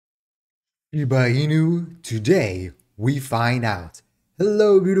Shiba Inu, today we find out.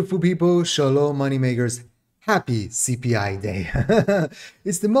 Hello, beautiful people. Shalom, moneymakers. Happy CPI day.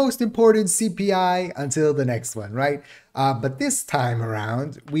 It's the most important CPI until the next one, right? But this time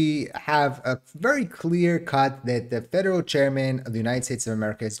around, we have a very clear cut that the federal chairman of the United States of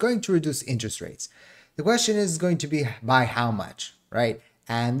America is going to reduce interest rates. The question is going to be by how much, right?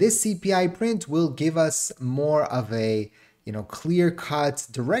 And this CPI print will give us more of a clear-cut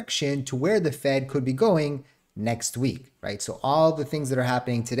direction to where the Fed could be going next week, right? So all the things that are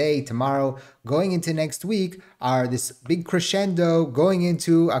happening today, tomorrow, going into next week are this big crescendo going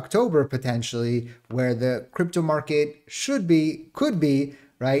into October potentially, where the crypto market could be,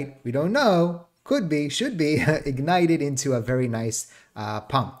 right? We don't know, could be, should be ignited into a very nice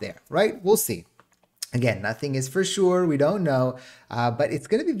pump there, right? We'll see. Again, nothing is for sure. We don't know, but it's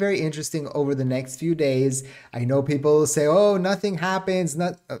going to be very interesting over the next few days. I know people say, "Oh, nothing happens."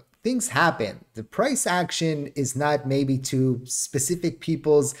 Things happen. The price action is not maybe to specific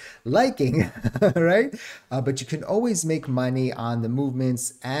people's liking, right? But you can always make money on the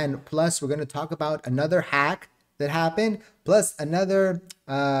movements. And plus, we're going to talk about another hack that happened, plus another,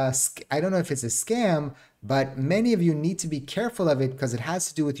 I don't know if it's a scam, but many of you need to be careful of it because it has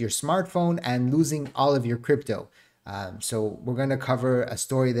to do with your smartphone and losing all of your crypto. So we're going to cover a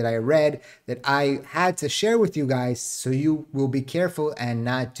story that I read that I had to share with you guys, so you will be careful and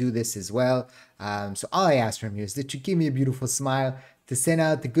not do this as well. So all I ask from you is that you give me a beautiful smile, to send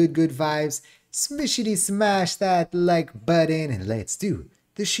out the good vibes, smishity smash that like button, and let's do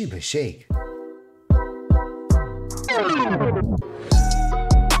the Shiba Shake.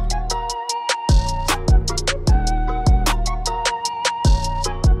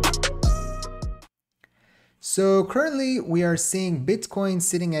 So currently we are seeing Bitcoin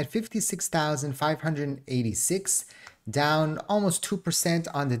sitting at 56,586, down almost 2%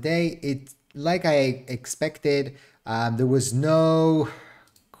 on the day. It, like I expected, there was no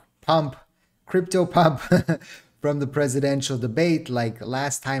crypto pump from the presidential debate like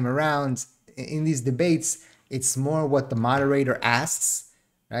last time around. In these debates, it's more what the moderator asks,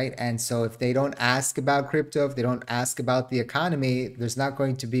 right? And so if they don't ask about crypto, if they don't ask about the economy, there's not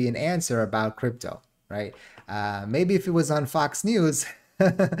going to be an answer about crypto, right? Maybe if it was on Fox News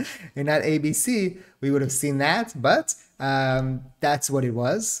and not ABC, we would have seen that, but that's what it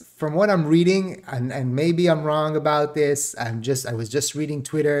was. From what I'm reading, and maybe I'm wrong about this, I was just reading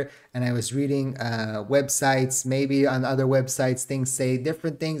Twitter and I was reading websites, maybe on other websites, things say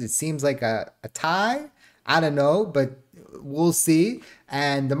different things. It seems like a tie. I don't know, but we'll see.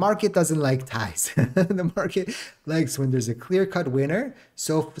 And the market doesn't like ties. The market likes when there's a clear-cut winner.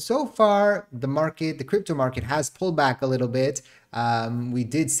 So far, the crypto market has pulled back a little bit. We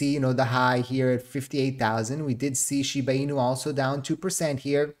did see, the high here at 58,000. We did see Shiba Inu also down 2%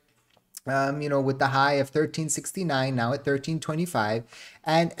 here. With the high of 1369, now at 1325.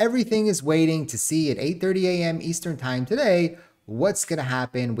 And everything is waiting to see at 8:30 a.m. Eastern time today what's going to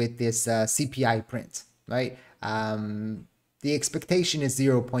happen with this CPI print, right? The expectation is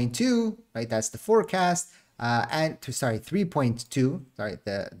 0.2, right? That's the forecast. 3.2, sorry,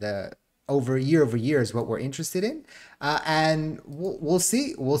 the year over year is what we're interested in. And we'll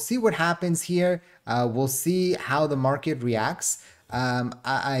see what happens here. We'll see how the market reacts.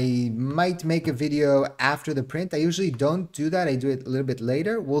 I might make a video after the print. I usually don't do that. I do it a little bit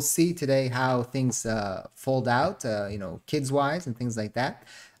later. We'll see today how things fold out, kids wise and things like that.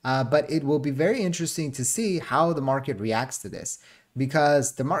 But it will be very interesting to see how the market reacts to this,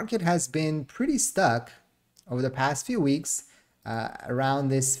 because the market has been pretty stuck over the past few weeks around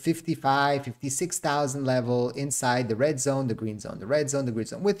this 56,000 level inside the red zone, the green zone, the red zone, the green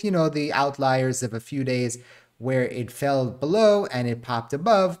zone, with, the outliers of a few days where it fell below and it popped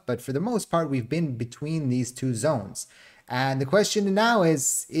above. But for the most part, we've been between these two zones. And the question now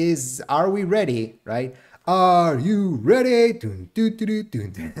is are we ready, right? Are you ready? Dun, dun, dun,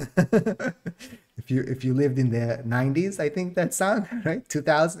 dun, dun. If you lived in the 90s, I think that song, right?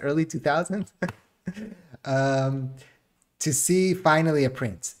 2000, early 2000s. To see finally a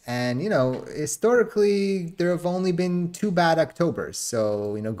print. And, historically, there have only been 2 bad Octobers.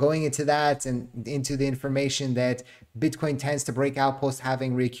 So, going into that and into the information that Bitcoin tends to break out post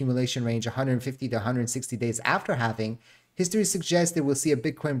halving reaccumulation range 150 to 160 days after halving, history suggests that we'll see a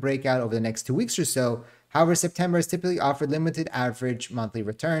Bitcoin breakout over the next 2 weeks or so. However, September has typically offered limited average monthly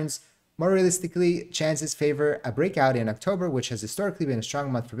returns. More realistically, chances favor a breakout in October, which has historically been a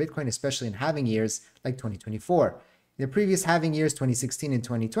strong month for Bitcoin, especially in halving years like 2024. In the previous halving years, 2016 and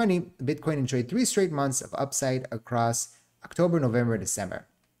 2020, Bitcoin enjoyed 3 straight months of upside across October, November, and December.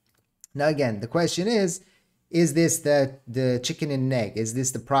 Now, again, the question is is this the chicken and egg? Is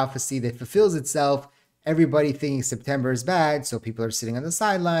this the prophecy that fulfills itself? Everybody thinking September is bad, so people are sitting on the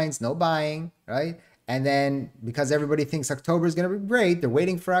sidelines, no buying, right? And then because everybody thinks October is going to be great, they're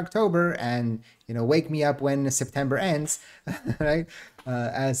waiting for October and, wake me up when September ends, right?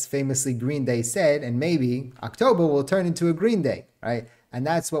 As famously Green Day said, and maybe October will turn into a Green Day, right? And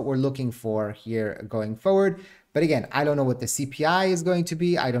that's what we're looking for here going forward. But again, I don't know what the CPI is going to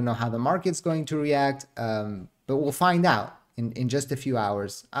be. I don't know how the market's going to react, but we'll find out in just a few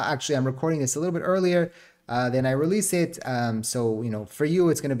hours. Actually, I'm recording this a little bit earlier than I release it. So, for you,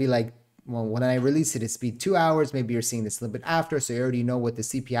 it's going to be like, well, when I release it, it's be 2 hours. Maybe you're seeing this a little bit after, so you already know what the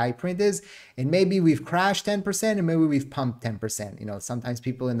CPI print is. And maybe we've crashed 10% and maybe we've pumped 10%. Sometimes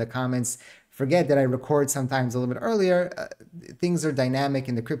people in the comments forget that I record sometimes a little bit earlier. Things are dynamic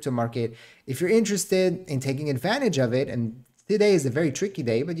in the crypto market. If you're interested in taking advantage of it, and today is a very tricky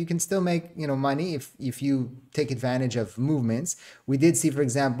day, but you can still make money if you take advantage of movements. We did see, for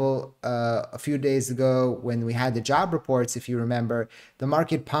example, a few days ago when we had the job reports, if you remember, the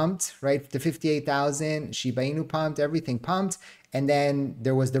market pumped, right, to 58,000, Shiba Inu pumped, everything pumped. And then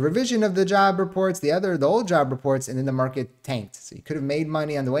there was the revision of the job reports, the old job reports, and then the market tanked. So you could have made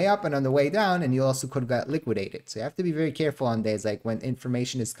money on the way up and on the way down, and you also could have got liquidated. So you have to be very careful on days like when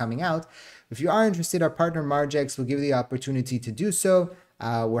information is coming out. If you are interested, our partner Margex will give you the opportunity to do so.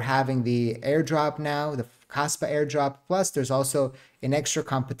 We're having the AirDrop now, the Caspa AirDrop. Plus, there's also an extra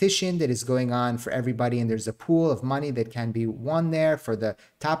competition that is going on for everybody, and there's a pool of money that can be won there for the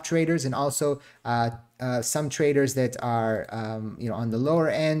top traders, and also some traders that are on the lower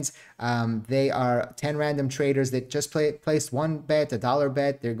end. They are 10 random traders that just placed one bet, $1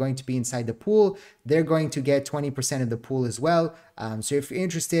 bet. They're going to be inside the pool. They're going to get 20% of the pool as well. So if you're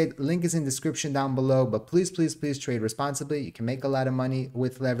interested, link is in the description down below. But please, please, please trade responsibly. You can make a lot of money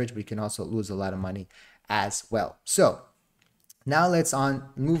with leverage, but you can also lose a lot of money as well. So now let's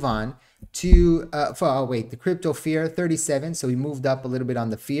move on to the crypto fear 37. So we moved up a little bit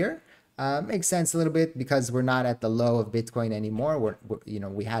on the fear. Makes sense a little bit because we're not at the low of Bitcoin anymore.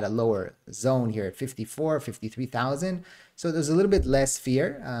 We had a lower zone here at 53,000. So there's a little bit less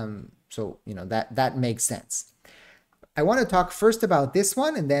fear. That makes sense. I want to talk first about this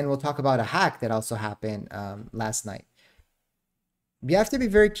one, and then we'll talk about a hack that also happened last night. You have to be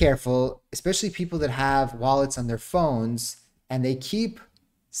very careful, especially people that have wallets on their phones and they keep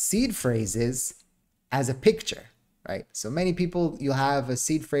seed phrases as a picture, right? So many people, you'll have a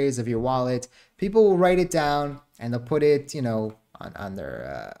seed phrase of your wallet. People will write it down and they'll put it, on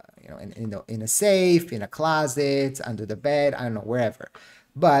their, in a safe, in a closet, under the bed, I don't know, wherever.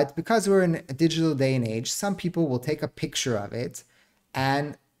 But because we're in a digital day and age, some people will take a picture of it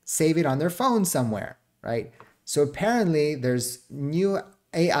and save it on their phone somewhere, right? So apparently there's new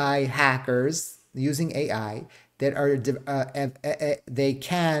AI hackers using AI that are, they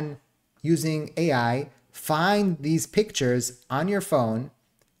can, using AI, find these pictures on your phone,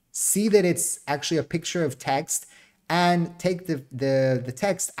 see that it's actually a picture of text, and take the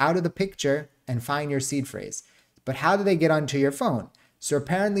text out of the picture and find your seed phrase. But how do they get onto your phone? So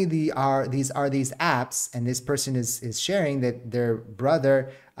apparently these are these apps, and this person is sharing that their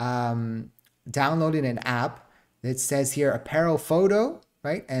brother downloaded an app that says here apparel photo,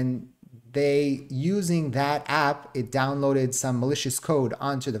 right? And they, using that app, it downloaded some malicious code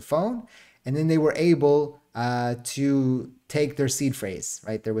onto the phone, and then they were able to take their seed phrase,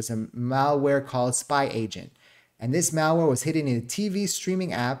 right? There was a malware called Spy Agent, and this malware was hidden in a TV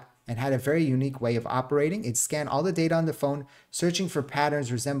streaming app and had a very unique way of operating. It scanned all the data on the phone, searching for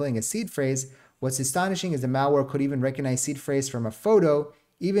patterns resembling a seed phrase. What's astonishing is the malware could even recognize seed phrase from a photo,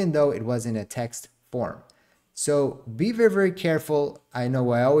 even though it was in a text form. So be very, very careful. I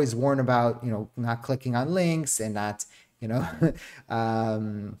know I always warn about, not clicking on links and not,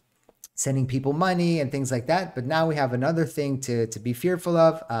 sending people money and things like that. But now we have another thing to be fearful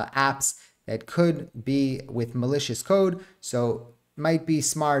of, apps that could be with malicious code. So might be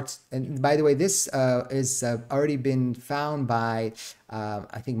smart. And by the way, this is already been found by,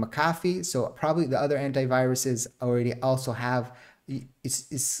 I think, McAfee. So probably the other antiviruses already also have.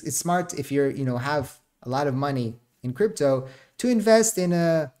 It's smart if you're, have a lot of money in crypto to invest in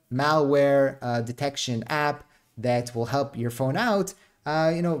a malware detection app that will help your phone out.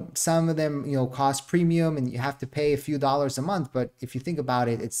 Some of them, cost premium and you have to pay a few dollars a month. But if you think about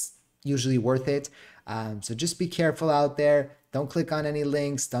it, it's usually worth it. So just be careful out there. Don't click on any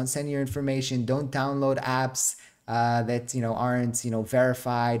links. Don't send your information. Don't download apps that, aren't,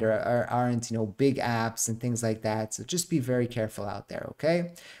 verified or aren't, big apps and things like that. So just be very careful out there.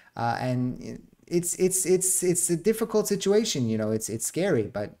 Okay. And it's a difficult situation. It's scary,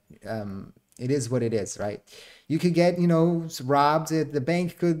 but it is what it is, right? You could get, robbed. The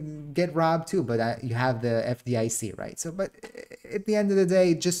bank could get robbed too, but you have the FDIC, right? So, but at the end of the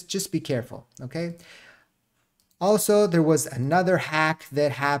day, just be careful, okay? Also, there was another hack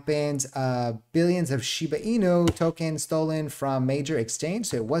that happened. Billions of Shiba Inu tokens stolen from major exchange.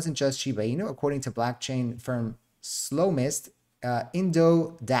 So it wasn't just Shiba Inu. According to blockchain firm Slowmist,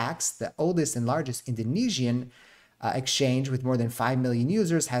 Indo DAX, the oldest and largest Indonesian exchange with more than 5 million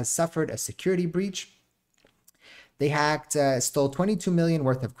users, has suffered a security breach. They stole 22 million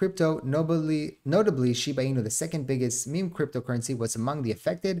worth of crypto. Notably, Shiba Inu, the second biggest meme cryptocurrency, was among the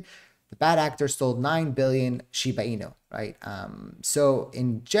affected. The bad actor stole 9 billion Shiba Inu, right? So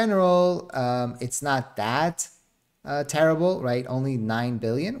in general, it's not that terrible, right? Only 9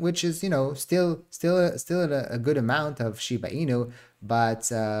 billion, which is, still a good amount of Shiba Inu, but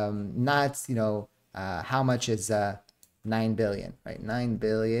not, how much is 9 billion, right? 9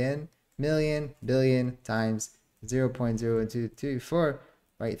 billion, billion times 0.0224,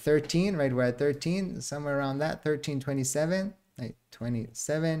 right? 13, right? We're at 13, somewhere around that, 1327, right?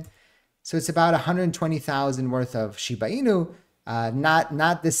 27. So it's about 120,000 worth of Shiba Inu,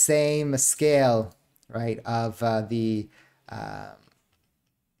 not the same scale, right, of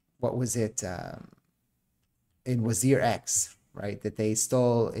what was it, in WazirX, right, that they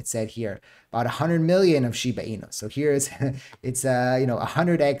stole. It said here about 100 million of Shiba Inu. So here it's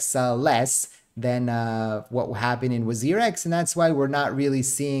 100x less than what happened in WazirX, and that's why we're not really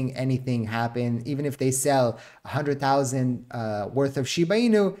seeing anything happen. Even if they sell 100,000 worth of Shiba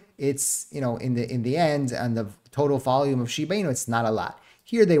Inu, it's in the end, and the total volume of Shiba Inu, it's not a lot.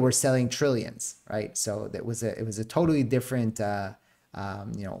 Here they were selling trillions, right? So it was a totally different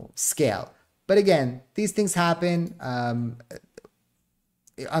scale. But again, these things happen. On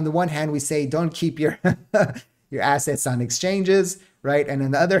the one hand, we say don't keep your your assets on exchanges, right? And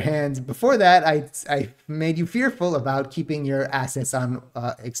on the other hand, before that, I made you fearful about keeping your assets on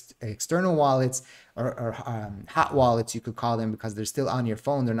external wallets or hot wallets, you could call them, because they're still on your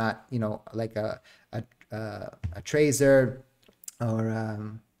phone. They're not, like a Tracer or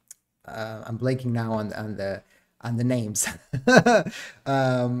I'm blanking now on the names,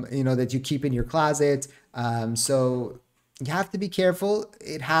 that you keep in your closet. So you have to be careful.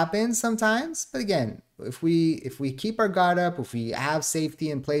 It happens sometimes, but again, if we keep our guard up, if we have safety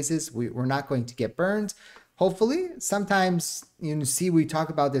in places, we're not going to get burned. Hopefully, sometimes, we talk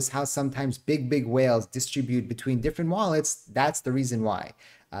about this, how sometimes big whales distribute between different wallets. That's the reason why.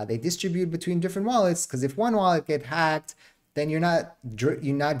 They distribute between different wallets, because if one wallet get hacked, then you're not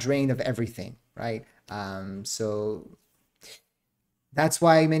drained of everything, right? So that's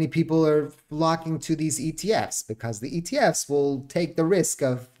why many people are flocking to these ETFs, because the ETFs will take the risk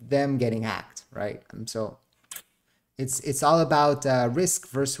of them getting hacked, right? So it's all about risk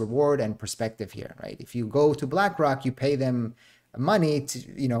versus reward and perspective here, right? If you go to BlackRock, you pay them money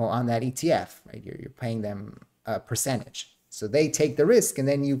to, on that ETF, right? You're paying them a percentage. So they take the risk, and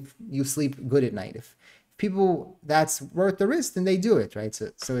then you sleep good at night. If people, that's worth the risk, then they do it, right?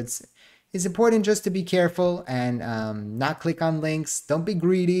 So it's important just to be careful and not click on links. Don't be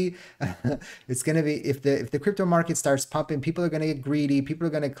greedy. It's gonna be, if the crypto market starts pumping, people are gonna get greedy. People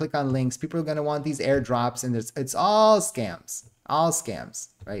are gonna click on links. People are gonna want these airdrops, and it's all scams,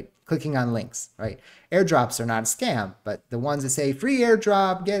 right? Clicking on links, right? Airdrops are not a scam, but the ones that say free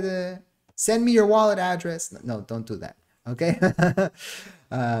airdrop, send me your wallet address. No, don't do that. Okay.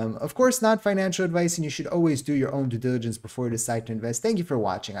 Of course, not financial advice, and you should always do your own due diligence before you decide to invest. Thank you for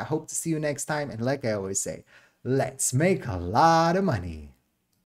watching. I hope to see you next time. And like I always say, let's make a lot of money.